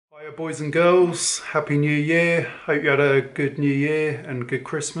Boys and girls, Happy New Year. Hope you had a good New Year and good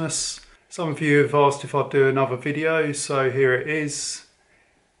Christmas. Some of you have asked if I'd do another video, so here it is.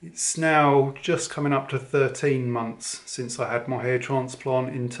 It's now just coming up to 13 months since I had my hair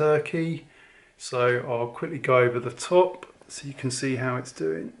transplant in Turkey. So I'll quickly go over the top so you can see how it's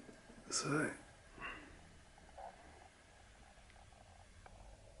doing.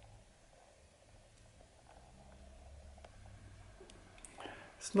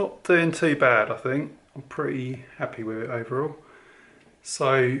 It's not doing too bad, I think. I'm pretty happy with it overall.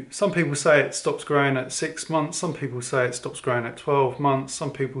 So some people say it stops growing at 6 months, some people say it stops growing at 12 months,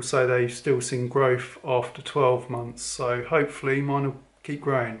 some people say they've still seen growth after 12 months. So hopefully mine will keep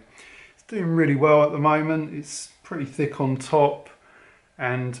growing. It's doing really well at the moment. It's pretty thick on top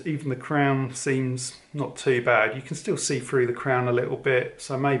and even the crown seems not too bad. You can still see through the crown a little bit,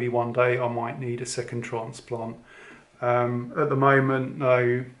 so maybe one day I might need a second transplant. At the moment,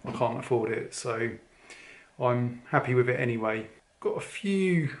 no, I can't afford it, so I'm happy with it anyway. Got a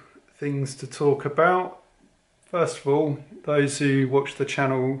few things to talk about. First of all, those who watch the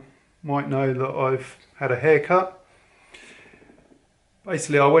channel might know that I've had a haircut.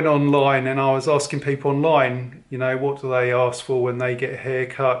 Basically, I went online and I was asking people online, you know, what do they ask for when they get a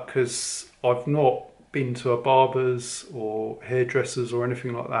haircut, because I've not been to a barber's or hairdressers or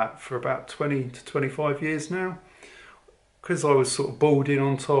anything like that for about 20 to 25 years now. Because I was sort of balding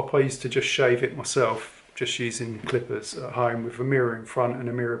on top, I used to just shave it myself, just using clippers at home with a mirror in front and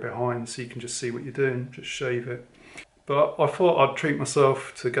a mirror behind, so you can just see what you're doing, just shave it. But I thought I'd treat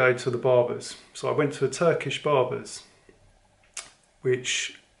myself to go to the barbers. So I went to a Turkish barber's,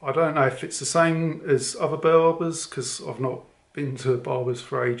 which I don't know if it's the same as other barbers, because I've not been to a barber's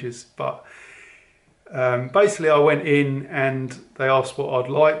for ages, but basically I went in and they asked what I'd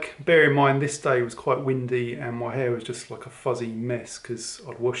like. Bear in mind this day was quite windy and my hair was just like a fuzzy mess because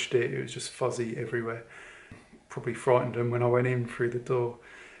I'd washed it, it was just fuzzy everywhere. Probably frightened them when I went in through the door.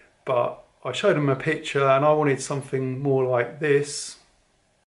 But I showed them a picture and I wanted something more like this.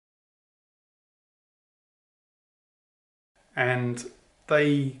 And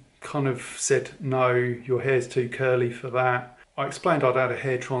they kind of said, no, your hair's too curly for that. I explained I'd had a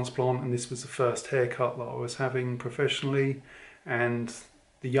hair transplant and this was the first haircut that I was having professionally, and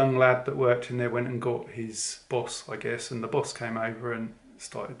the young lad that worked in there went and got his boss, I guess, and the boss came over and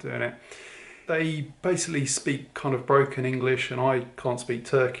started doing it. They basically speak kind of broken English and I can't speak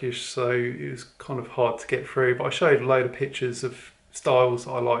Turkish, so it was kind of hard to get through, but I showed a load of pictures of styles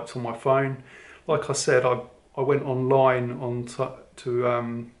that I liked on my phone. Like I said, I went online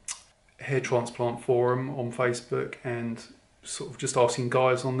to hair transplant forum on Facebook and sort of just asking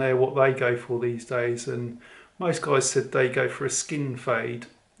guys on there what they go for these days, and most guys said they go for a skin fade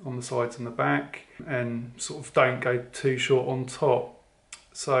on the sides and the back and sort of don't go too short on top.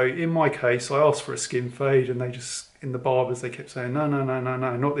 So in my case I asked for a skin fade and they just, in the barbers, they kept saying no,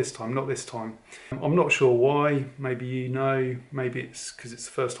 not this time, not this time. I'm not sure why. Maybe you know, maybe it's because it's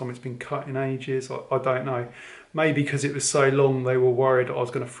the first time it's been cut in ages. I don't know. Maybe because it was so long they were worried I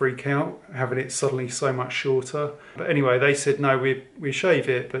was going to freak out having it suddenly so much shorter. But anyway, they said no, we shave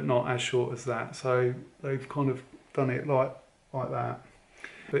it but not as short as that. So they've kind of done it like that.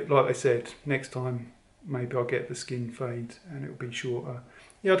 But like I said, next time maybe I'll get the skin fade and it'll be shorter.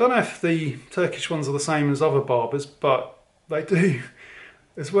 Yeah, I don't know if the Turkish ones are the same as other barbers, but they do.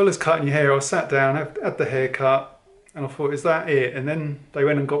 As well as cutting your hair, I sat down, had the haircut, and I thought, is that it? And then they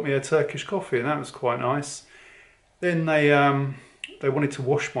went and got me a Turkish coffee, and that was quite nice. Then they wanted to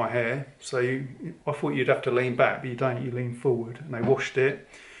wash my hair, so I thought you'd have to lean back, but you don't, you lean forward, and they washed it.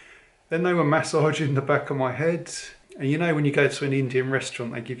 Then they were massaging the back of my head, and you know when you go to an Indian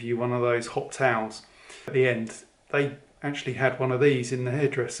restaurant, they give you one of those hot towels. At the end, they actually had one of these in the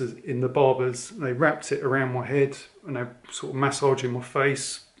hairdressers, in the barbers. They wrapped it around my head and they sort of massaging my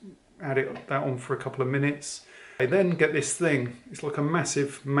face, had that on for a couple of minutes. They then get this thing, it's like a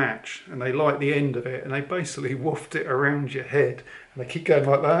massive match, and they light the end of it and they basically waft it around your head and they keep going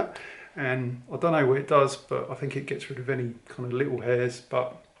like that, and I don't know what it does, but I think it gets rid of any kind of little hairs.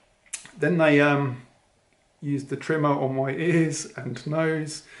 But then they used the trimmer on my ears and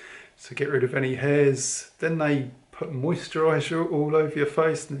nose to get rid of any hairs. Then they put moisturiser all over your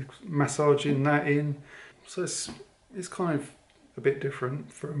face and massaging that in. So it's kind of a bit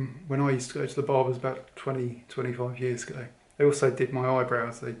different from when I used to go to the barbers about 20-25 years ago. They also did my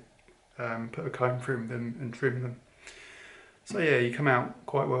eyebrows. They put a comb through them and trim them. So yeah, you come out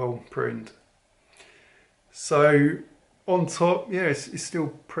quite well pruned. So on top, yeah, it's still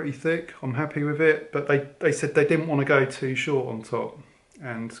pretty thick. I'm happy with it, but they said they didn't want to go too short on top.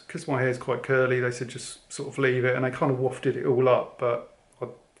 And because my hair's quite curly, they said just sort of leave it, and they kind of wafted it all up, but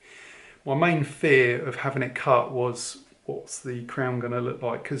My main fear of having it cut was, what's the crown going to look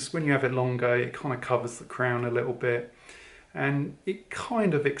like? Because when you have it longer, it kind of covers the crown a little bit, and it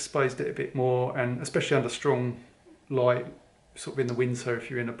kind of exposed it a bit more, and especially under strong light, sort of in the winter, if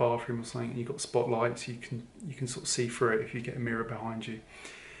you're in a bathroom or something and you've got spotlights, you can sort of see through it if you get a mirror behind you.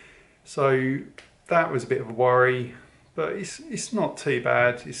 So that was a bit of a worry, but it's not too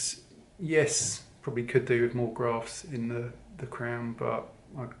bad. It's, yes, probably could do with more grafts in the crown, but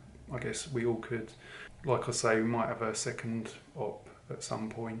I guess we all could. Like I say, we might have a second op at some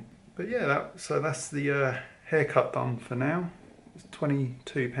point. But yeah, so that's the haircut done for now. It's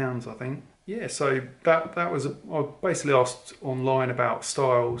 £22, I think. Yeah, so that was, I basically asked online about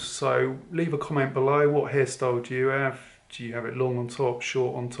styles. So leave a comment below. What hairstyle do you have? Do you have it long on top,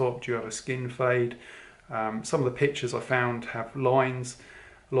 short on top? Do you have a skin fade? Some of the pictures I found have lines.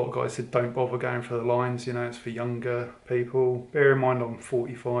 A lot of guys said don't bother going for the lines, you know, it's for younger people. Bear in mind I'm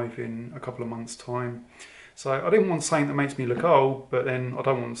 45 in a couple of months' time. So I didn't want something that makes me look old, but then I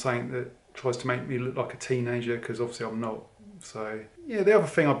don't want something that tries to make me look like a teenager, because obviously I'm not. So yeah, the other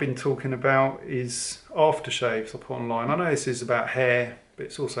thing I've been talking about is aftershaves I put online. I know this is about hair, but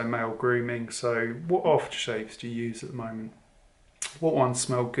it's also male grooming. So what aftershaves do you use at the moment? What ones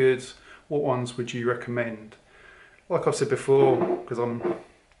smell good? What ones would you recommend? Like I've said before, because I'm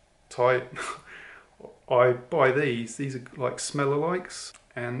tight, I buy these. These are like smell-alikes,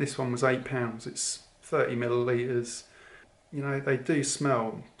 and this one was £8. It's 30 millilitres. You know, they do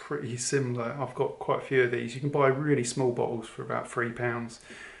smell pretty similar. I've got quite a few of these. You can buy really small bottles for about £3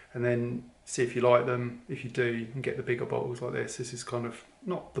 and then see if you like them. If you do, you can get the bigger bottles like this. This is kind of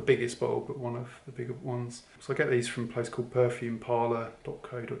not the biggest bottle, but one of the bigger ones. So I get these from a place called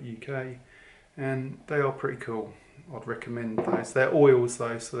perfumeparlour.co.uk, and they are pretty cool. I'd recommend those. They're oils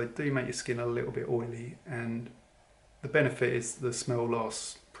though, so they do make your skin a little bit oily, and the benefit is the smell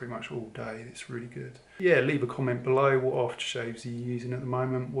lasts pretty much all day. It's really good. Yeah, leave a comment below. What aftershaves are you using at the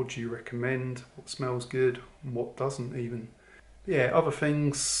moment? What do you recommend? What smells good and what doesn't even? Yeah, other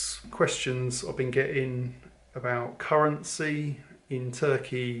things, questions I've been getting about currency. In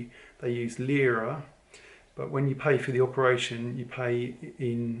Turkey they use lira, but when you pay for the operation you pay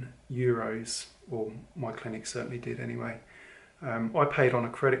in euros, or my clinic certainly did anyway. I paid on a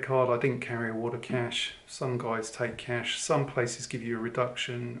credit card. I didn't carry a wad of cash. Some guys take cash. Some places give you a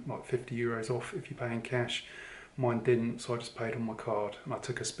reduction, like €50 off if you pay in cash. Mine didn't, so I just paid on my card, and I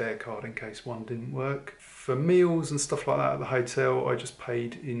took a spare card in case one didn't work. For meals and stuff like that at the hotel, I just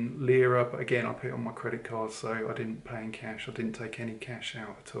paid in lira, but again I put it on my credit card, so I didn't pay in cash. I didn't take any cash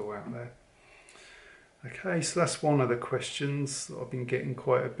out at all out there. Okay, so that's one of the questions that I've been getting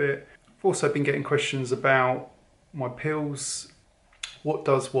quite a bit. I've also been getting questions about my pills. What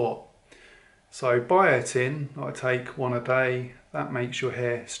does what? So biotin, I take one a day. That makes your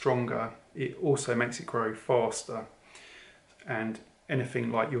hair stronger. It also makes it grow faster. And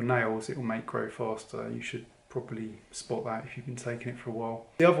anything like your nails, it will make grow faster. You should probably spot that if you've been taking it for a while.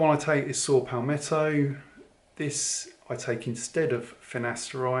 The other one I take is saw palmetto. This I take instead of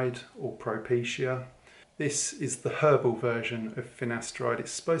finasteride or Propecia. This is the herbal version of finasteride.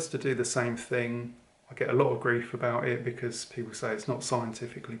 It's supposed to do the same thing. I get a lot of grief about it because people say it's not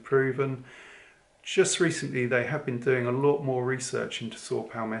scientifically proven. Just recently they have been doing a lot more research into saw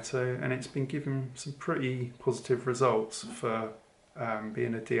palmetto, and it's been given some pretty positive results for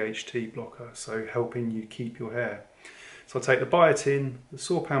being a DHT blocker, so helping you keep your hair. So I take the biotin, the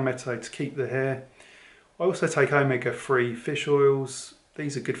saw palmetto to keep the hair. I also take omega-3 fish oils.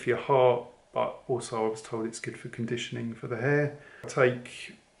 These are good for your heart, but also I was told it's good for conditioning for the hair. I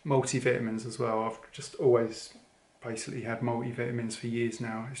take multivitamins as well. I've just always basically had multivitamins for years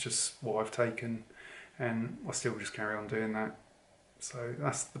now. It's just what I've taken, and I still just carry on doing that. So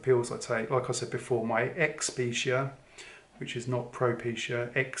that's the pills I take. Like I said before, my Expecia, which is not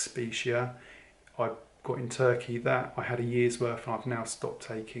Propecia, Expecia, I got in Turkey. That I had a year's worth and I've now stopped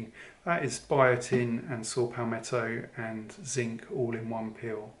taking. That is biotin and saw palmetto and zinc all in one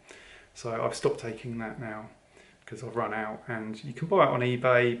pill. So I've stopped taking that now because I've run out, and you can buy it on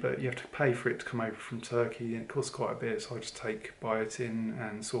eBay, but you have to pay for it to come over from Turkey, and it costs quite a bit, so I just take biotin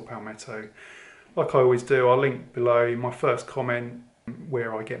and saw palmetto. Like I always do, I'll link below my first comment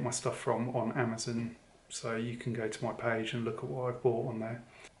where I get my stuff from on Amazon, so you can go to my page and look at what I've bought on there.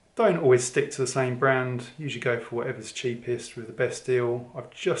 Don't always stick to the same brand, usually go for whatever's cheapest with the best deal. I've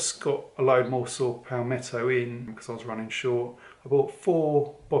just got a load more saw palmetto in because I was running short. I bought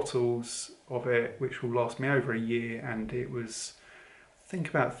 4 bottles of it, which will last me over a year, and it was, I think,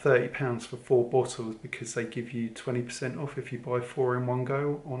 about £30 for 4 bottles because they give you 20% off if you buy 4 in one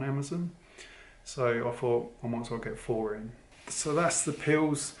go on Amazon. So I thought I might as well get 4 in. So that's the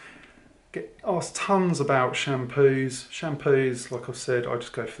pills. Get asked tons about shampoos. Shampoos, like I've said, I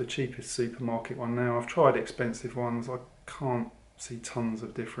just go for the cheapest supermarket one now. I've tried expensive ones. I can't see tons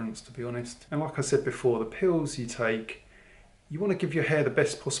of difference, to be honest. And like I said before, the pills you take, you want to give your hair the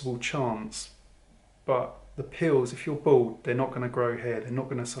best possible chance. But the pills, if you're bald, they're not going to grow hair. They're not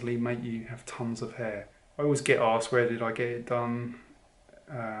going to suddenly make you have tons of hair. I always get asked, where did I get it done?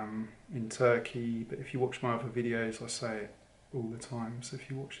 In Turkey. But if you watch my other videos, I say it all the time. So if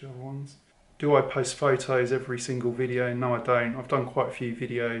you watch the other ones. Do I post photos every single video? No, I don't. I've done quite a few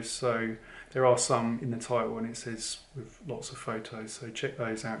videos, so there are some in the title and it says with lots of photos. So check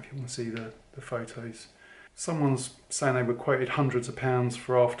those out if you want to see the photos. Someone's saying they were quoted hundreds of pounds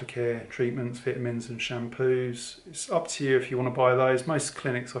for aftercare treatments, vitamins and shampoos. It's up to you if you want to buy those. Most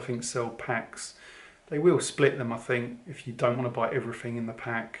clinics, I think, sell packs. They will split them, I think, if you don't want to buy everything in the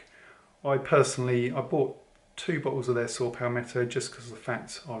pack. I bought 2 bottles of their saw palmetto just because of the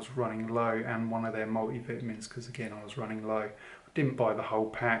fact I was running low, and one of their multivitamins because, again, I was running low. I didn't buy the whole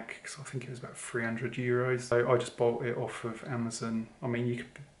pack because I think it was about €300. So I just bought it off of Amazon. I mean, you could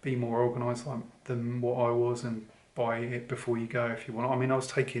be more organised than what I was and buy it before you go if you want. I mean, I was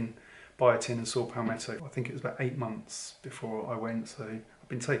taking biotin and saw palmetto. I think it was about 8 months before I went, so I've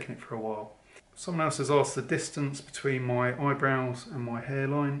been taking it for a while. Someone else has asked the distance between my eyebrows and my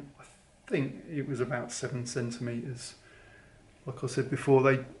hairline. I think it was about 7 centimetres. Like I said before,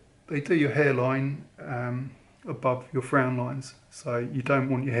 they do your hairline above your frown lines, so you don't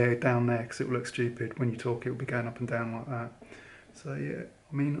want your hair down there because it will look stupid. When you talk, it will be going up and down like that. So yeah,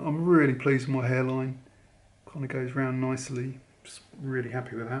 I mean, I'm really pleased with my hairline. Kind of goes round nicely. Just really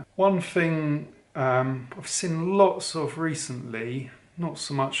happy with that. One thing I've seen lots of recently, not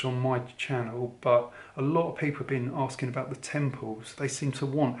so much on my channel, but a lot of people have been asking about the temples. They seem to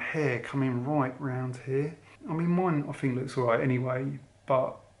want hair coming right round here. I mean, mine I think looks alright anyway,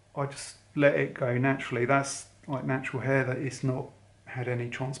 but I just let it go naturally. That's like natural hair, that it's not had any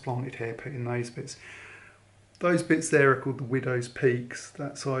transplanted hair put in those bits. Those bits there are called the widow's peaks,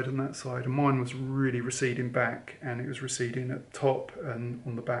 that side, and mine was really receding back, and it was receding at the top and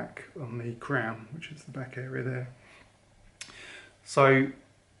on the back, on the crown, which is the back area there. So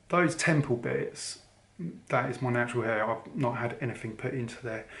those temple bits, that is my natural hair. I've not had anything put into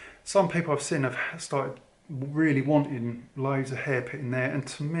there. Some people I've seen have started really wanting loads of hair put in there, and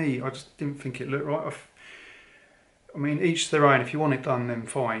to me, I just didn't think it looked right. I mean, each their own. If you want it done, then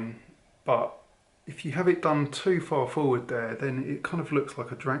fine, but if you have it done too far forward there, then it kind of looks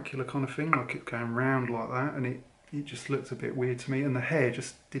like a Dracula kind of thing, like it going round like that, and it just looks a bit weird to me, and the hair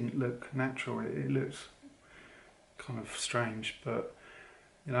just didn't look natural. It looks kind of strange. But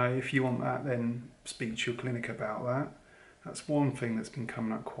you know, if you want that, then speak to your clinic about that. That's one thing that's been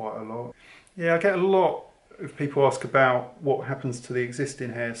coming up quite a lot. Yeah, I get a lot of people ask about what happens to the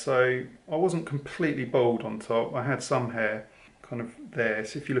existing hair. So I wasn't completely bald on top. I had some hair kind of there.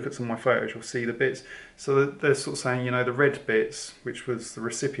 So if you look at some of my photos, you'll see the bits. So they're sort of saying, you know, the red bits, which was the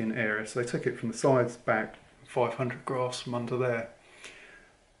recipient area. So they took it from the sides back, 500 grafts from under there.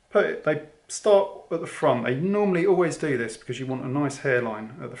 But they start at the front. They normally always do this because you want a nice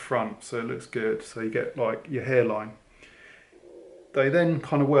hairline at the front, so it looks good. So you get like your hairline. They then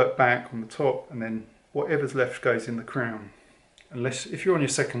kind of work back on the top, and then whatever's left goes in the crown. Unless if you're on your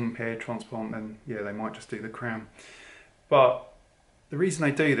second hair transplant, then yeah, they might just do the crown. But the reason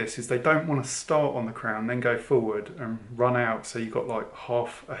they do this is they don't want to start on the crown, then go forward and run out. So you've got like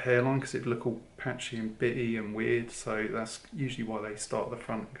half a hairline because it'd look all patchy and bitty and weird. So that's usually why they start at the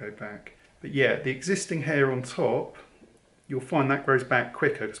front and go back. But yeah, the existing hair on top, you'll find that grows back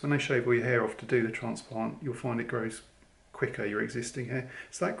quicker because when they shave all your hair off to do the transplant, you'll find it grows quicker, your existing hair.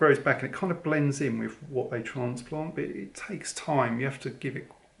 So that grows back and it kind of blends in with what they transplant, but it takes time. You have to give it,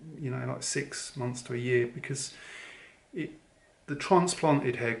 you know, like 6 months to a year because the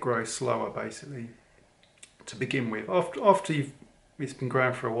transplanted hair grows slower basically to begin with. After it's been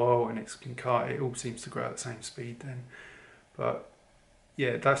growing for a while and it's been cut, it all seems to grow at the same speed then. But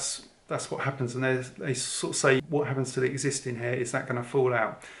yeah, that's what happens. And they sort of say, what happens to the existing hair? Is that going to fall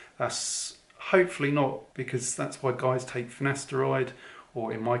out? That's hopefully not, because that's why guys take finasteride,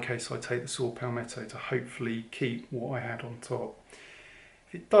 or in my case I take the saw palmetto to hopefully keep what I had on top.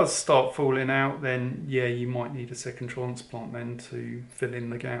 If it does start falling out, then yeah, you might need a second transplant then to fill in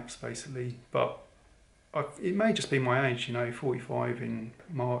the gaps basically. But it may just be my age, you know, 45 in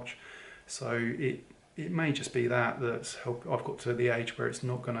March, so it may just be that's helped. I've got to the age where it's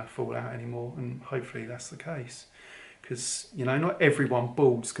not going to fall out anymore, and hopefully that's the case. Because, you know, not everyone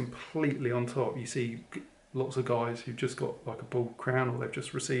balds completely on top. You see lots of guys who've just got like a bald crown, or they've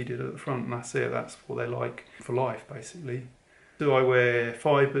just receded at the front, and that's it. That's what they're like for life basically. Do I wear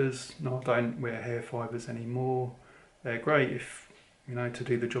fibres? No, I don't wear hair fibres anymore. They're great if, you know, to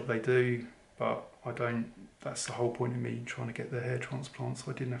do the job they do, but I don't. That's the whole point of me trying to get the hair transplant, so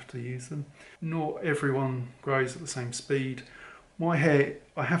I didn't have to use them. Not everyone grows at the same speed. My hair,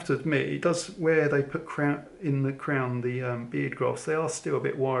 I have to admit, it does, where they put in the crown, the beard grafts, they are still a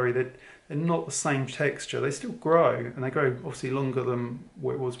bit wiry. They're not the same texture. They still grow, and they grow obviously longer than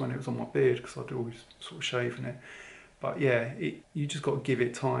what it was when it was on my beard, because I'd always sort of shaving it. But yeah, you just got to give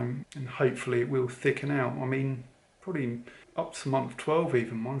it time, and hopefully it will thicken out. I mean, probably up to month 12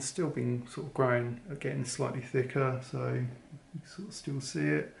 even, mine's still been sort of growing, getting slightly thicker, so you sort of still see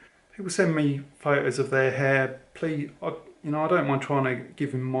it. People send me photos of their hair. Please, I don't mind trying to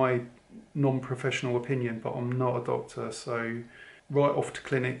give them my non-professional opinion, but I'm not a doctor, so write off to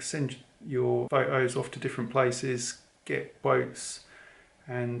clinics, send your photos off to different places, get quotes,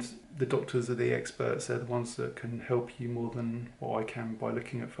 and the doctors are the experts. They're the ones that can help you more than what I can by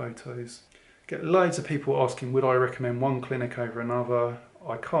looking at photos. Get loads of people asking, would I recommend one clinic over another?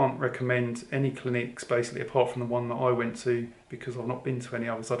 I can't recommend any clinics basically apart from the one that I went to, because I've not been to any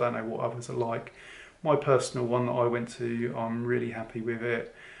others. I don't know what others are like. My personal one that I went to, I'm really happy with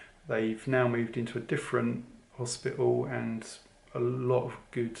it. They've now moved into a different hospital and a lot of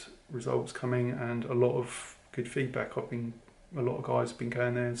good results coming and a lot of good feedback. A lot of guys have been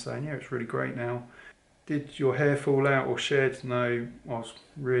going there and saying, yeah, it's really great now. Did your hair fall out or shed? No, I was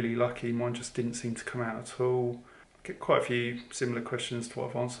really lucky. Mine just didn't seem to come out at all. I get quite a few similar questions to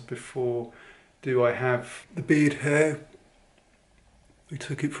what I've answered before. Do I have the beard hair? We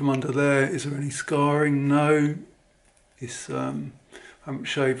took it from under there. Is there any scarring? No. It's I haven't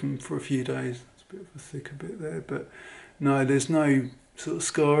shaven for a few days. It's a bit of a thicker bit there, but no, there's no sort of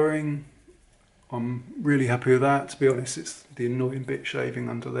scarring. I'm really happy with that. To be honest, it's the annoying bit shaving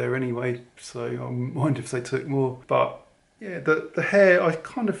under there anyway, so I wouldn't mind if they took more. But yeah, the hair, I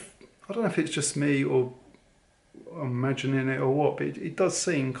don't know if it's just me or I'm imagining it or what, but it does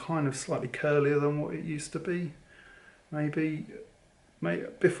seem kind of slightly curlier than what it used to be. Maybe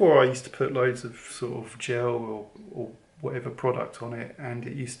before I used to put loads of sort of gel or whatever product on it, and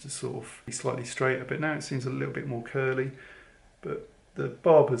it used to sort of be slightly straighter, but now it seems a little bit more curly. But the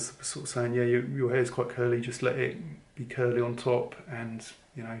barbers were sort of saying, yeah, your hair's quite curly, just let it be curly on top and,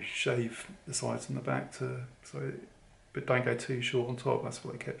 you know, shave the sides and the back but don't go too short on top. That's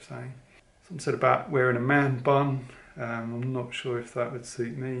what they kept saying. Something said about wearing a man bun. I'm not sure if that would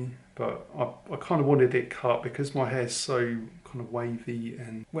suit me, but I kind of wanted it cut because my hair's so kind of wavy,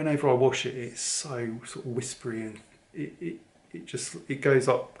 and whenever I wash it, it's so sort of whispery, and it goes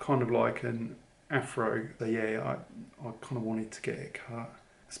up kind of like an afro. So yeah, I kind of wanted to get it cut,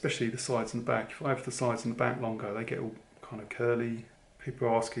 especially the sides and the back. If I have the sides and the back longer, they get all kind of curly. People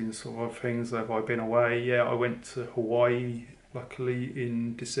are asking sort of things, have I been away? Yeah, I went to Hawaii, luckily,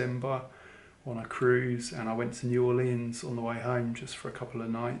 in December on a cruise, and I went to New Orleans on the way home just for a couple of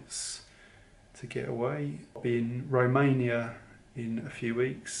nights to get away. I'll be in Romania in a few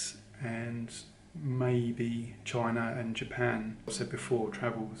weeks, and maybe China and Japan. I've said before,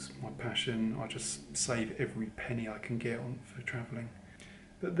 travel's my passion. I just save every penny I can get on for travelling.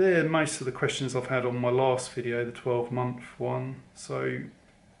 But they're most of the questions I've had on my last video, the 12-month one. So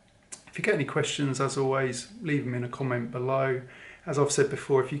if you get any questions, as always, leave them in a comment below. As I've said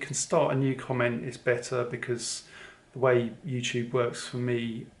before, if you can start a new comment, it's better, because the way YouTube works for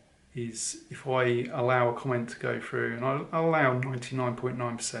me is if I allow a comment to go through, and I allow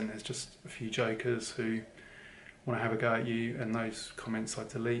 99.9%, there's just a few jokers who want to have a go at you, and those comments I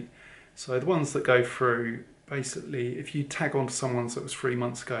delete. So the ones that go through, basically, if you tag on to someone's that was 3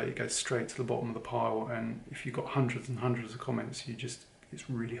 months ago, it goes straight to the bottom of the pile, and if you've got hundreds and hundreds of comments, it's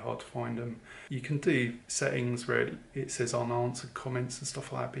really hard to find them. You can do settings where it says unanswered comments and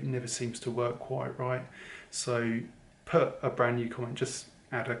stuff like that, but it never seems to work quite right. So put a brand new comment, just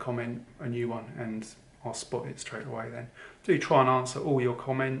add a comment, a new one, and I'll spot it straight away then. Do try and answer all your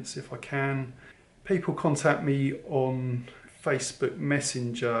comments if I can. People contact me on Facebook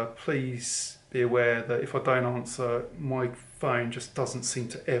Messenger. Please be aware that if I don't answer, my phone just doesn't seem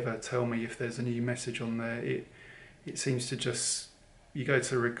to ever tell me if there's a new message on there. It seems to just, you go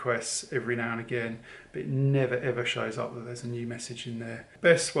to requests every now and again, but it never ever shows up that there's a new message in there.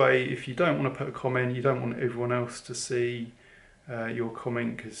 Best way, if you don't want to put a comment, you don't want everyone else to see your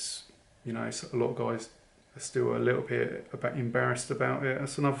comment, because you know a lot of guys are still a little bit embarrassed about it.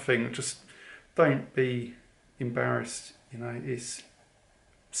 That's another thing. Just don't be embarrassed. You know, it's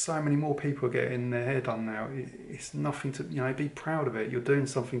so many more people are getting their hair done now. It's nothing to, you know, be proud of it. You're doing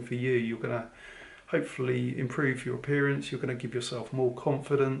something for you. You're gonna hopefully improve your appearance. You're gonna give yourself more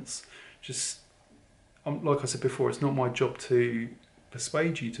confidence. Just like I said before, it's not my job to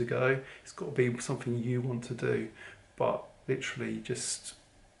persuade you to go. It's got to be something you want to do. But literally, just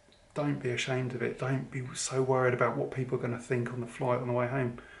don't be ashamed of it. Don't be so worried about what people are going to think on the flight on the way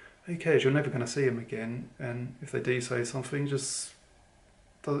home. Who cares? You're never going to see them again. And if they do say something, just,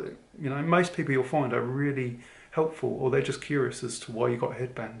 most people you'll find are really helpful, or they're just curious as to why you got a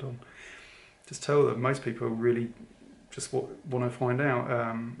headband on. Just tell them. Most people are really just want to find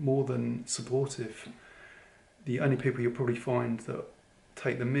out, more than supportive. The only people you'll probably find that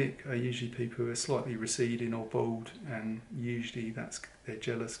take the mick are usually people who are slightly receding or bald, and usually they're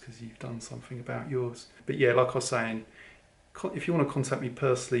jealous because you've done something about yours. But yeah, like I was saying, if you want to contact me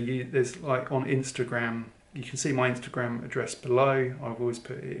personally, there's like on Instagram, you can see my Instagram address below. I've always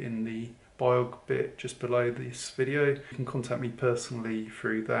put it in the bio bit just below this video. You can contact me personally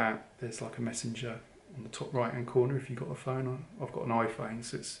through that. There's like a messenger on the top right hand corner if you've got a phone. I've got an iPhone,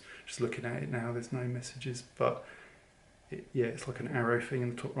 so it's just looking at it now, there's no messages, but it's like an arrow thing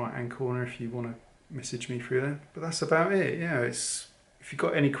in the top right hand corner if you want to message me through there. But that's about it. If you've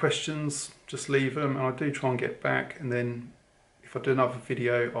got any questions, just leave them, and I do try and get back. And then if I do another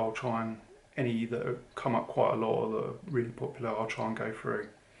video, I'll try and any that have come up quite a lot or that are really popular, I'll try and go through.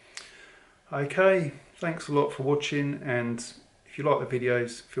 Okay, thanks a lot for watching, and if you like the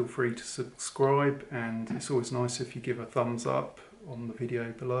videos, feel free to subscribe, and it's always nice if you give a thumbs up on the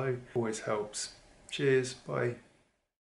video below. Always helps. Cheers, bye.